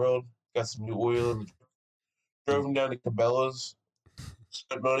out in the world, got some new oil, and drove him down to Cabela's,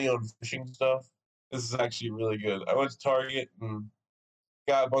 spent money on fishing stuff. This is actually really good. I went to Target and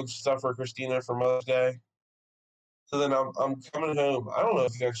got a bunch of stuff for Christina for Mother's Day. So then I'm coming home. I don't know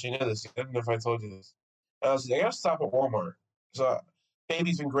if you actually know this. I don't know if I told you this. I gotta stop at Walmart. So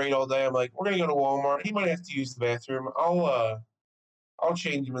baby's been great all day. I'm like, we're gonna go to Walmart. He might have to use the bathroom. I'll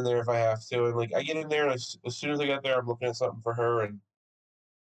change him in there if I have to. And like I get in there, and as soon as I get there, I'm looking at something for her, and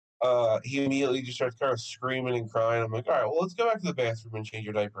he immediately just starts kind of screaming and crying. I'm like, all right, well, let's go back to the bathroom and change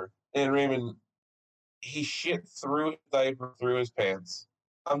your diaper. And Raymond, he shit through his diaper, through his pants.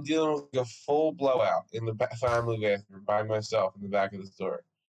 I'm dealing with like a full blowout in the family bathroom by myself in the back of the store.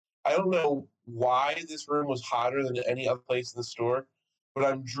 I don't know why this room was hotter than any other place in the store, but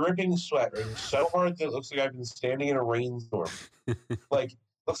I'm dripping sweat right? So hard that it looks like I've been standing in a rainstorm. Like,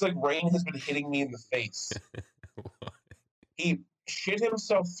 looks like rain has been hitting me in the face. He shit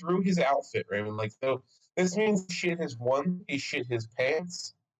himself through his outfit, Raymond. Like, so this means he shit his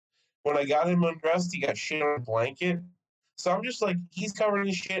pants. When I got him undressed, he got shit on a blanket. So I'm just like, he's covered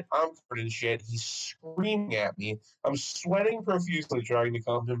in shit. I'm covered in shit. He's screaming at me. I'm sweating profusely trying to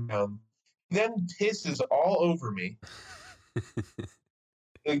calm him down. Then pisses all over me.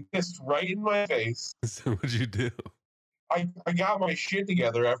 He pissed right in my face. So what'd you do? I got my shit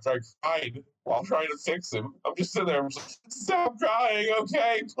together after I cried while trying to fix him. I'm just sitting there. I'm just like, stop crying,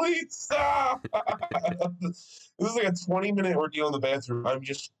 okay? Please stop. This is like a 20-minute ordeal in the bathroom. I'm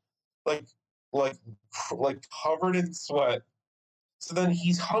just like covered in sweat. So then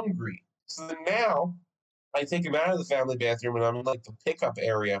he's hungry. So then now I take him out of the family bathroom and I'm in like the pickup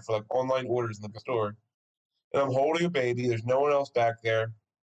area for like online orders in the store. And I'm holding a baby. There's no one else back there.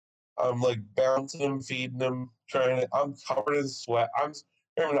 I'm like bouncing him, feeding him, I'm covered in sweat. I'm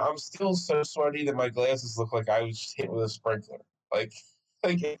still so sweaty that my glasses look like I was just hit with a sprinkler. Like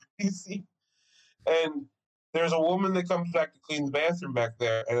you see. And there's a woman that comes back to clean the bathroom back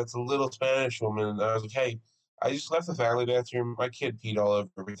there, and it's a little Spanish woman. And I was like, hey, I just left the family bathroom. My kid peed all over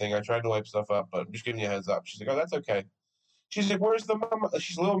everything. I tried to wipe stuff up, but I'm just giving you a heads up. She's like, oh, that's okay. She's like, where's the mama?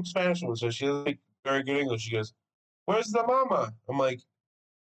 She's a little Spanish woman, so she doesn't speak very good English. She goes, where's the mama? I'm like,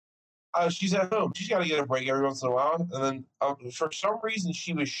 she's at home. She's got to get a break every once in a while. And then for some reason,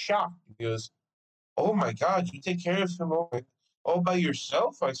 she was shocked. She goes, oh, my God, you take care of him all by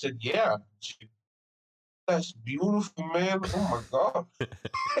yourself? I said, yeah. That's beautiful, man. Oh, my God.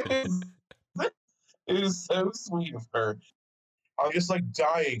 It is so sweet of her. I'm just like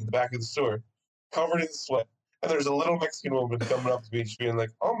dying in the back of the store, covered in sweat. And there's a little Mexican woman coming up to me, just being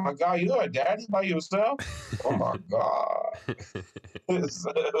like, oh, my God, you got a daddy by yourself? Oh, my God.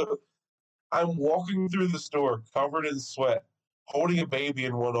 So, I'm walking through the store covered in sweat, holding a baby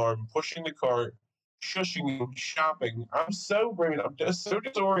in one arm, pushing the cart, shushing him, shopping. I'm just so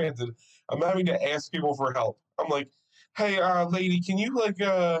disoriented. I'm having to ask people for help. I'm like, hey, lady, can you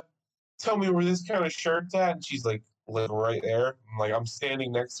tell me where this kind of shirt's at? And she's like right there. I'm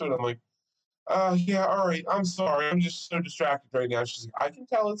standing next to it. I'm like, Yeah, all right. I'm sorry. I'm just so distracted right now. She's like, I can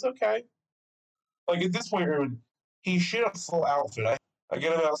tell it's okay. Like at this point, Raymond, he shit a full outfit. I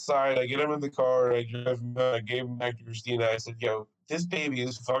get him outside, I get him in the car, I drive him out, I gave him back to Christina. I said, yo, this baby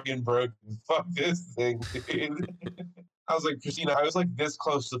is fucking broken. Fuck this thing, dude. I was like, Christina, I was like this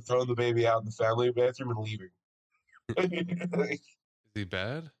close to throwing the baby out in the family bathroom and leaving. Like, Is he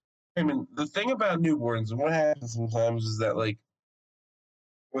bad? I mean, the thing about newborns and what happens sometimes is that, like,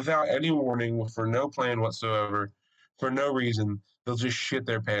 without any warning, for no plan whatsoever, for no reason, they'll just shit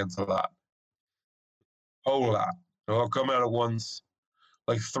their pants a lot. Whole lot. They'll come out at once,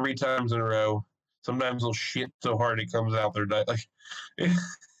 like 3 times in a row. Sometimes they'll shit so hard it comes out their like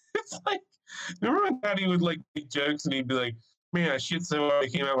it's like, remember when Daddy would like make jokes and he'd be like, "Man, I shit so hard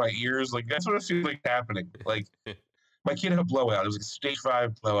it came out my ears." Like that's what it feels like happening. Like my kid had a blowout. It was like a stage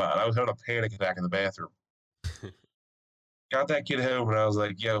 5 blowout. I was having a panic attack in the bathroom. Got that kid home and I was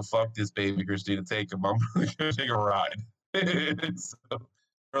like, "Yo, fuck this baby, Christina, take him. I'm gonna take a ride." So,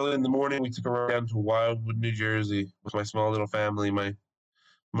 early in the morning, we took a ride down to Wildwood, New Jersey, with my small little family, my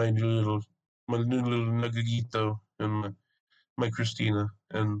new little my new little Nugagito and my Christina.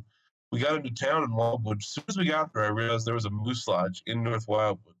 And we got into town in Wildwood. As soon as we got there, I realized there was a moose lodge in North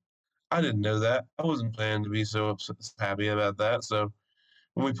Wildwood. I didn't know that. I wasn't planning to be so happy about that. So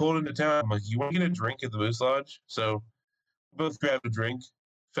when we pulled into town, I'm like, "You want to get a drink at the moose lodge?" So we both grabbed a drink,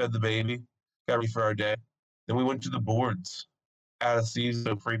 fed the baby, got ready for our day. Then we went to the boards, out of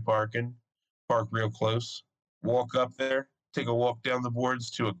season, free parking, park real close. Walk up there, take a walk down the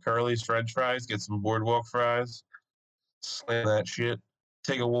boards to a Curly's French fries, get some boardwalk fries, slam that shit.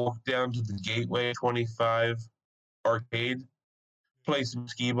 Take a walk down to the Gateway 25 arcade, play some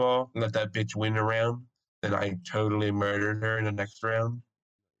skee ball, let that bitch win a round. Then I totally murdered her in the next round.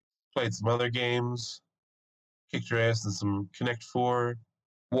 Played some other games, kicked her ass in some Connect 4,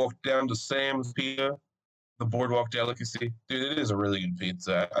 walked down to Sam's Pizza, the Boardwalk Delicacy. Dude, it is a really good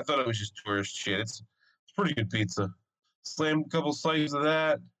pizza. I thought it was just tourist shit. It's pretty good pizza. Slammed a couple slices of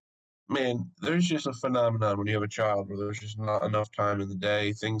that. Man, there's just a phenomenon when you have a child where there's just not enough time in the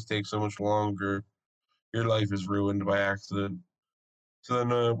day. Things take so much longer. Your life is ruined by accident. So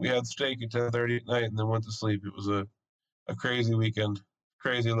then we had steak at 10:30 at night and then went to sleep. It was a crazy weekend.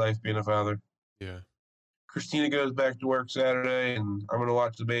 Crazy life being a father. Yeah. Christina goes back to work Saturday, and I'm going to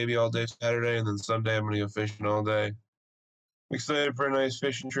watch the baby all day Saturday, and then Sunday I'm going to go fishing all day. I'm excited for a nice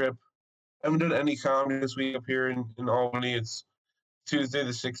fishing trip. I haven't done any comedy this week up here in Albany. It's Tuesday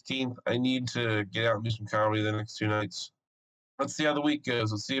the 16th. I need to get out and do some comedy the next 2 nights. Let's see how the week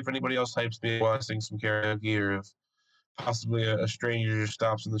goes. Let's see if anybody else hypes me while I sing some karaoke, or if possibly a stranger just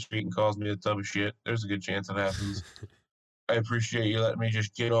stops in the street and calls me a tub of shit. There's a good chance it happens. I appreciate you letting me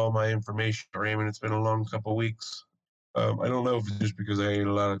just get all my information, Raymond. It's been a long couple weeks. I don't know if it's just because I ate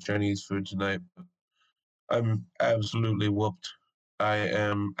a lot of Chinese food tonight, but I'm absolutely whooped. I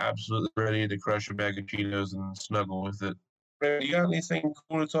am absolutely ready to crush a bag of Cheetos and snuggle with it. You got anything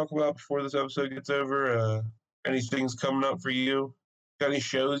cool to talk about before this episode gets over? Anything's coming up for you? Got any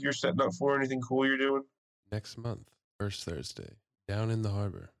shows you're setting up for? Anything cool you're doing? Next month, first Thursday, down in the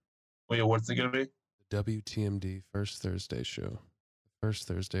harbor. Wait, what's it gonna be? The WTMD First Thursday show. The first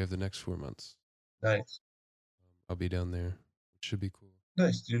Thursday of the next 4 months. Nice. I'll be down there. It should be cool.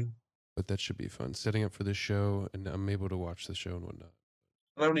 Nice, dude. But that should be fun. Setting up for the show, and I'm able to watch the show and whatnot.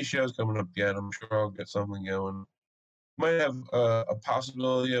 I don't have any shows coming up yet. I'm sure I'll get something going. Might have a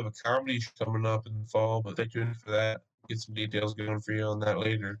possibility of a comedy show coming up in the fall, but stay tuned for that. Get some details going for you on that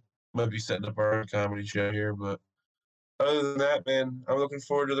later. Might be setting up our own comedy show here, but other than that, man, I'm looking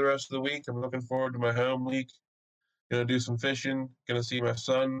forward to the rest of the week. I'm looking forward to my home week. Gonna do some fishing. Gonna see my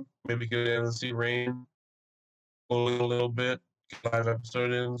son. Maybe go down and see Rain a little bit. Get a live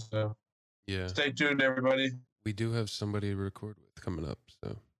episode in. So Yeah. stay tuned, everybody. We do have somebody to record with coming up,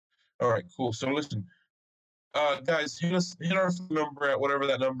 so. All right, cool. So listen, guys, hit our phone number at whatever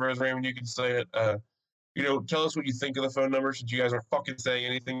that number is, Raymond. You can say it. Tell us what you think of the phone number since you guys aren't fucking saying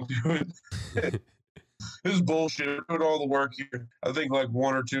anything to it. This is bullshit. We're doing all the work here. I think like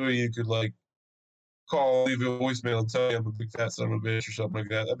 1 or 2 of you could like call, leave a voicemail, and tell you I'm a big fat son of a bitch or something like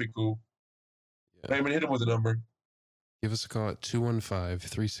that. That'd be cool. Yeah. Raymond, hit him with a number. Give us a call at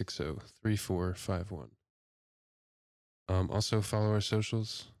 215-360-3451. Also, follow our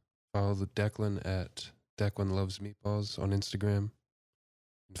socials. Follow the Declan at Declan Loves Meatballs on Instagram.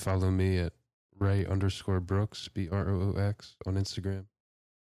 And follow me at Ray_Brooks, BROOX, on Instagram.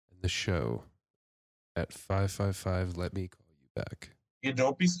 And the show at 555 Let Me Call You Back. Yeah,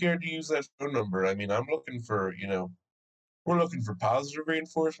 don't be scared to use that phone number. I mean, I'm looking for, we're looking for positive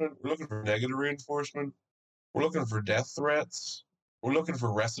reinforcement. We're looking for negative reinforcement. We're looking for death threats. We're looking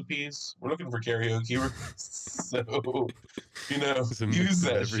for recipes. We're looking for karaoke. So, It's a mix use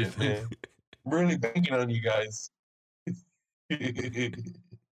of that shit, everything. man. I'm really banking on you guys.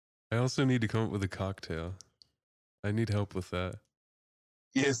 I also need to come up with a cocktail. I need help with that.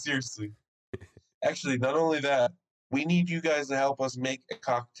 Yeah, seriously. Actually, not only that, we need you guys to help us make a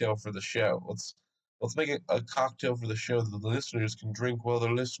cocktail for the show. Let's make a cocktail for the show that the listeners can drink while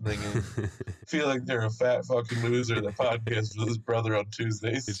they're listening and feel like they're a fat fucking loser that podcasts with his brother on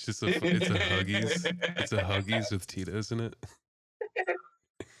Tuesdays. It's just it's a Huggies. It's a Huggies with Tito's in it.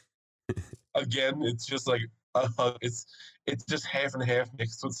 Again, it's just like it's just half and half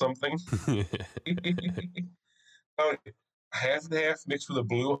mixed with something. Oh, half and half mixed with a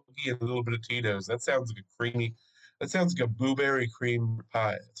blue Huggy and a little bit of Tito's. That sounds like a blueberry cream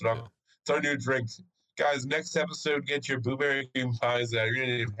pie. It's our new drink. Guys, next episode, get your blueberry cream pies out. You're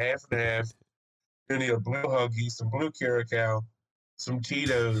gonna need half and half. You're gonna need a blue Huggy, some blue Curacao, some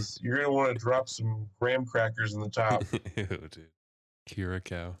Tito's. You're gonna want to drop some graham crackers in the top. Ew, dude.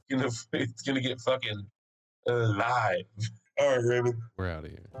 Curacao. It's gonna get fucking alive. All right, Raymond. We're out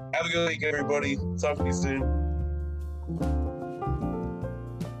of here. Have a good week, everybody. Talk to you soon.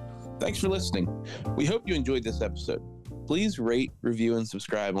 Thanks for listening. We hope you enjoyed this episode. Please rate, review, and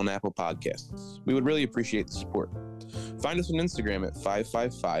subscribe on Apple Podcasts. We would really appreciate the support. Find us on Instagram at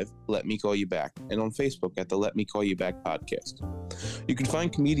 555 Let Me Call You Back and on Facebook at the Let Me Call You Back podcast. You can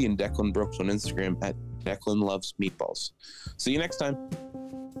find comedian Declan Brooks on Instagram at Declan Loves Meatballs. See you next time.